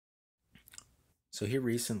So here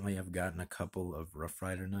recently, I've gotten a couple of Rough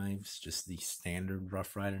Rider knives, just the standard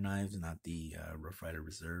Rough Rider knives, not the Rough Rider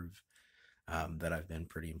Reserve, that I've been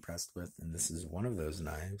pretty impressed with. And this is one of those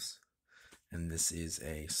knives. And this is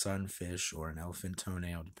a sunfish or an elephant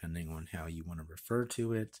toenail, depending on how you want to refer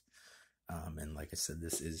to it. And like I said,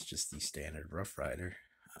 this is just the standard Rough Rider.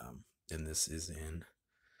 And this is in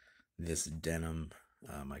this denim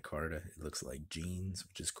micarta. It looks like jeans,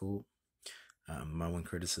 which is cool. My one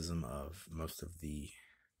criticism of most of the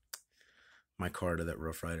micarta that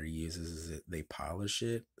Rough Rider uses is that they polish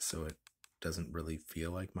it, so it doesn't really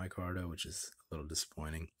feel like micarta, which is a little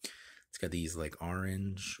disappointing. It's got these like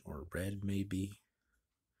orange or red, maybe.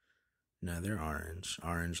 No, they're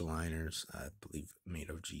orange liners, I believe made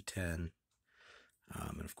of G10.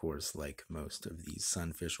 And of course, like most of these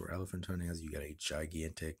sunfish or elephant toenails, you got a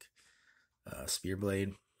gigantic spear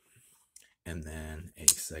blade, and then a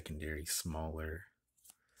secondary smaller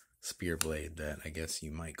spear blade that I guess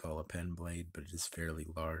you might call a pen blade, but it is fairly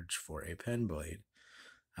large for a pen blade.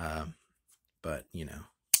 But you know,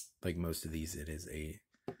 like most of these, it is a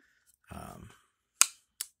what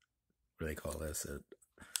do they call this?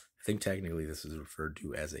 I think technically this is referred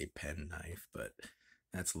to as a pen knife, but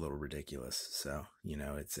that's a little ridiculous. So you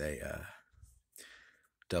know, it's a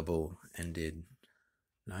double-ended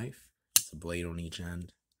knife. It's a blade on each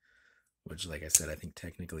end, which, like I said, I think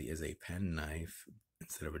technically is a pen knife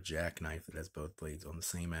instead of a jackknife that has both blades on the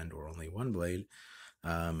same end or only one blade.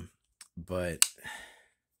 But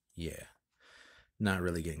yeah, not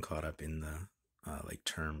really getting caught up in the like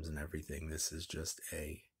terms and everything. This is just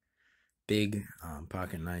a big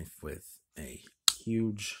pocket knife with a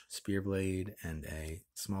huge spear blade and a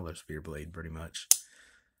smaller spear blade, pretty much.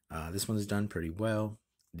 This one's done pretty well.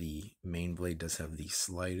 The main blade does have the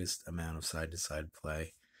slightest amount of side-to-side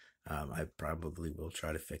play. I probably will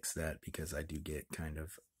try to fix that because I do get kind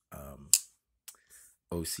of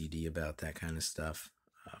OCD about that kind of stuff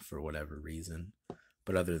for whatever reason.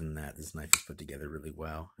 But other than that, this knife is put together really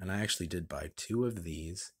well. And I actually did buy two of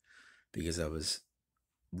these because I was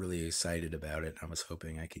really excited about it. I was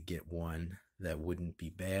hoping I could get one that wouldn't be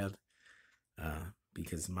bad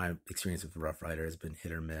because my experience with Rough Rider has been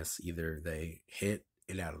hit or miss. Either they hit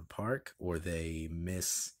it out of the park or they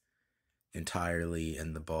miss entirely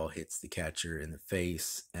and the ball hits the catcher in the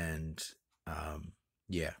face, and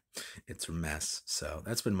yeah, it's a mess. So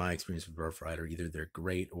that's been my experience with Rough Rider. Either they're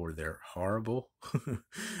great or they're horrible.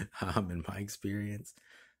 In my experience,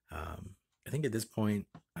 I think at this point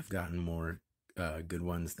I've gotten more good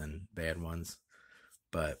ones than bad ones,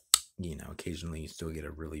 but you know, occasionally you still get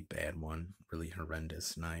a really bad one, really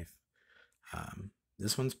horrendous knife.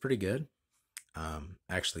 This one's pretty good.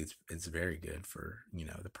 Actually, it's very good for, you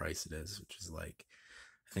know, the price it is, which is like,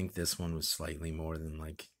 I think this one was slightly more than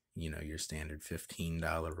like, you know, your standard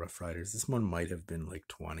 $15 Rough Riders. This one might have been like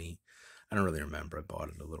 20. I don't really remember. I bought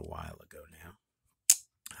it a little while ago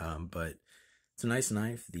now. But it's a nice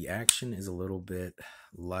knife. The action is a little bit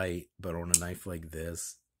light, but on a knife like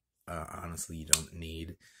this, honestly, you don't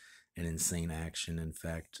need an insane action. In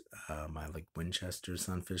fact, my like Winchester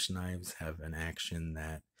Sunfish knives have an action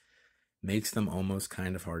that makes them almost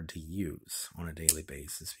kind of hard to use on a daily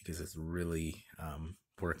basis because it's really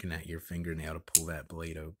working at your fingernail to pull that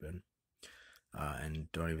blade open.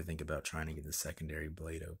 And don't even think about trying to get the secondary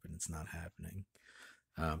blade open. It's not happening.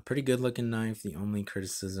 Pretty good looking knife. The only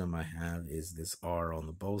criticism I have is this R on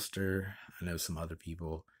the bolster. I know some other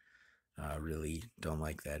people really don't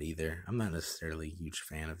like that either. I'm not necessarily a huge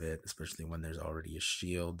fan of it, especially when there's already a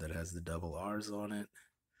shield that has the double R's on it.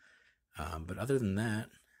 But other than that,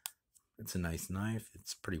 it's a nice knife.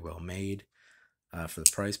 It's pretty well made for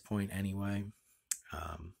the price point anyway,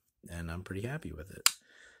 and I'm pretty happy with it.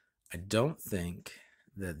 I don't think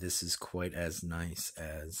that this is quite as nice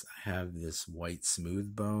as I have this white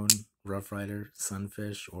smooth bone Rough Rider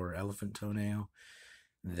Sunfish or elephant toenail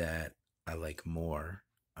that I like more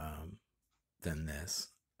than this,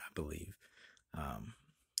 I believe.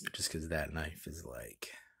 Just because that knife is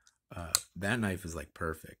like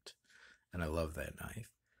perfect, and I love that knife.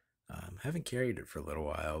 Haven't carried it for a little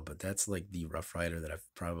while, but that's like the Rough Rider that I've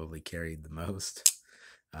probably carried the most.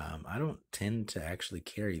 I don't tend to actually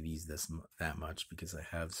carry these that much because I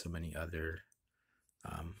have so many other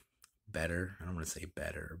better, I don't want to say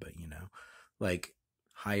better, but you know, like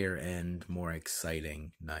higher end, more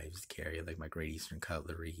exciting knives to carry, like my Great Eastern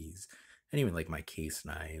cutleries, and even like my case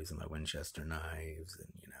knives and my Winchester knives, and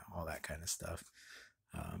you know, all that kind of stuff.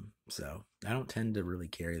 So I don't tend to really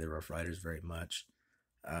carry the Rough Riders very much.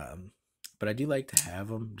 But I do like to have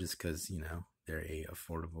them just because, you know, they're a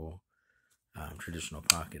affordable traditional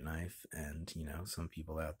pocket knife, and you know, some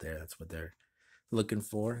people out there, that's what looking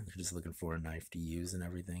for. They're just looking for a knife to use and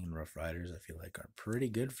everything. And Rough Riders, I feel like, are pretty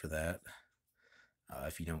good for that.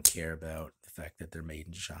 If you don't care about the fact that they're made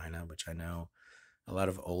in China, which I know a lot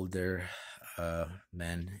of older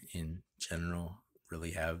men in general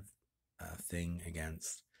really have a thing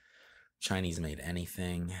against Chinese made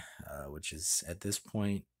anything, which is at this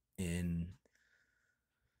point in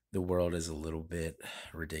the world is a little bit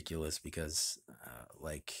ridiculous because,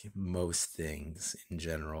 like most things in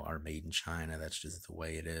general, are made in China. That's just the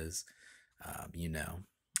way it is. You know,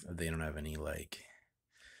 they don't have any like.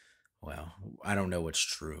 Well, I don't know what's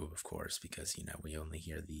true, of course, because we only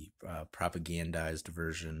hear the propagandized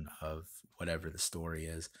version of whatever the story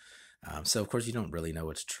is. So of course you don't really know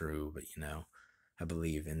what's true, but I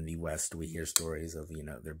believe in the West we hear stories of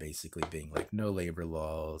there basically being like no labor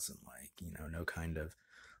laws and like no kind of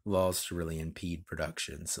laws to really impede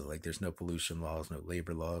production. So like there's no pollution laws, no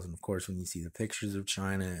labor laws, and of course when you see the pictures of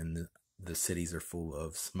China and the cities are full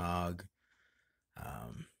of smog,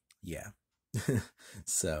 yeah.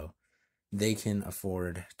 So they can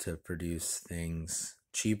afford to produce things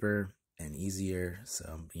cheaper and easier.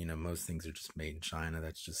 So, most things are just made in China.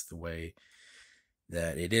 That's just the way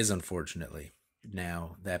that it is, unfortunately.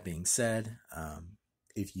 Now, that being said,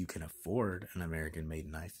 if you can afford an American made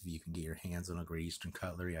knife, if you can get your hands on a Great Eastern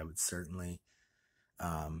cutlery, I would certainly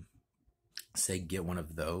say get one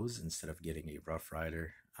of those instead of getting a Rough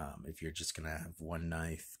Rider. If you're just going to have one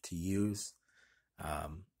knife to use,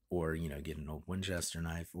 or get an old Winchester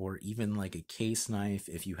knife, or even like a case knife.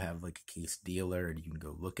 If you have like a case dealer and you can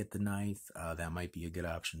go look at the knife, that might be a good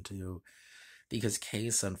option too, because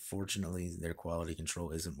case, unfortunately, their quality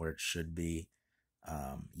control isn't where it should be,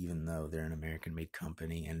 even though they're an American made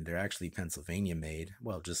company and they're actually Pennsylvania made,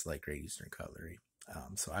 well, just like Great Eastern Cutlery.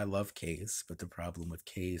 So I love Case, but the problem with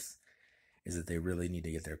Case is that they really need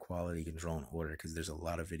to get their quality control in order, because there's a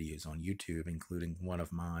lot of videos on YouTube, including one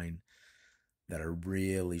of mine, that are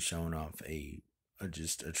really showing off a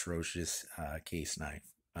just atrocious case knife.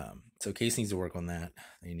 So Case needs to work on that.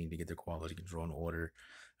 They need to get their quality control in order.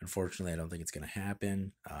 Unfortunately, I don't think it's going to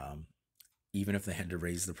happen. Even if they had to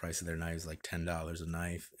raise the price of their knives like $10 a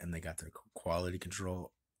knife and they got their quality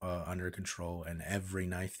control under control, and every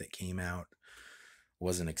knife that came out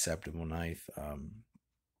was an acceptable knife,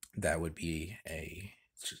 that would be a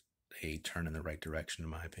turn in the right direction, in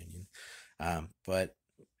my opinion. But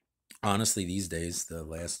honestly, these days, the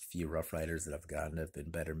last few Rough Riders that I've gotten have been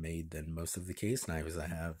better made than most of the case knives I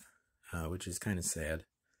have, which is kind of sad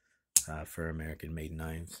for American made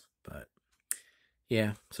knives. But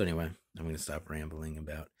yeah, so anyway, I'm going to stop rambling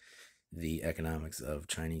about the economics of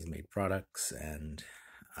Chinese made products and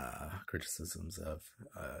criticisms of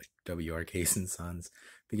WR Case and Sons,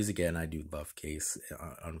 because again, I do love Case.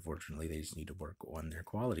 Unfortunately, they just need to work on their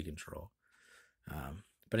quality control.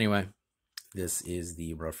 But anyway, this is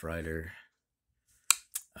the Rough Rider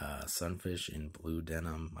Sunfish in blue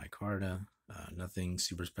denim micarta. Nothing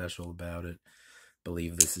super special about it.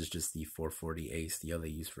 Believe this is just the 440A steel they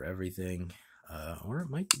use for everything. Or it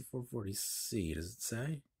might be 440C, does it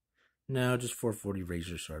say? No, just 440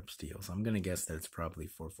 razor sharp steel. So I'm going to guess that it's probably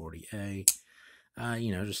 440A.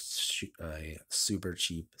 Just a super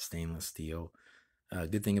cheap stainless steel.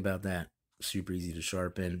 Good thing about that, super easy to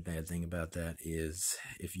sharpen. Bad thing about that is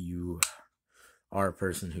if you are a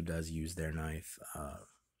person who does use their knife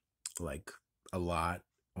like a lot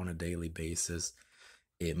on a daily basis,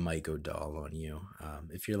 it might go dull on you.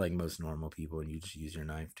 If you're like most normal people and you just use your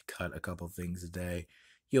knife to cut a couple things a day,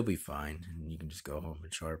 you'll be fine, and you can just go home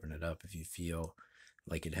and sharpen it up if you feel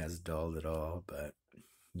like it has dulled at all. But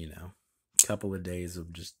a couple of days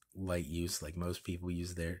of just light use, like most people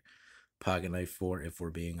use their pocket knife for, if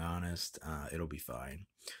we're being honest, it'll be fine.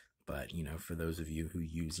 But for those of you who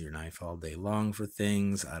use your knife all day long for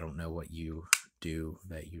things, I don't know what you do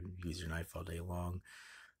that you use your knife all day long.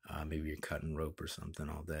 Maybe you're cutting rope or something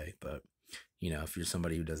all day, but if you're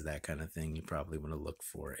somebody who does that kind of thing, you probably want to look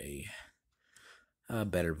for a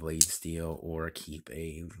better blade steel, or keep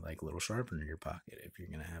a like little sharpener in your pocket if you're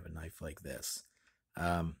gonna have a knife like this.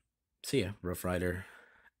 So yeah, Rough Rider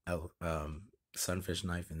Sunfish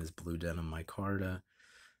knife in this blue denim micarta,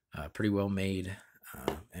 pretty well made,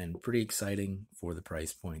 and pretty exciting for the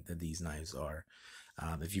price point that these knives are.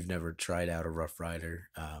 If you've never tried out a Rough Rider,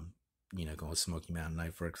 go with Smoky Mountain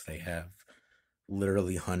Knife Works. They have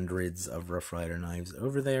literally hundreds of Rough Rider knives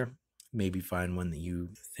over there. Maybe find one that you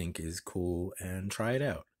think is cool and try it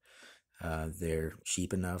out. They're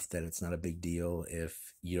cheap enough that it's not a big deal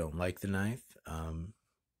if you don't like the knife.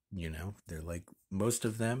 They're like, most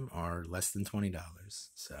of them are less than $20.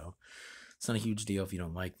 So it's not a huge deal if you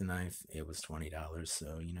don't like the knife. It was $20.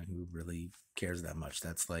 So, who really cares that much?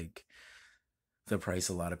 That's like the price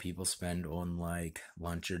a lot of people spend on like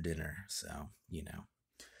lunch or dinner. So, you know.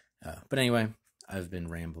 But anyway, I've been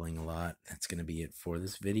rambling a lot. That's going to be it for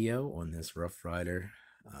this video on this Rough Rider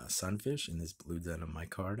Sunfish in this blue denim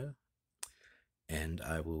micarta. And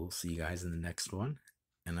I will see you guys in the next one.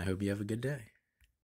 And I hope you have a good day.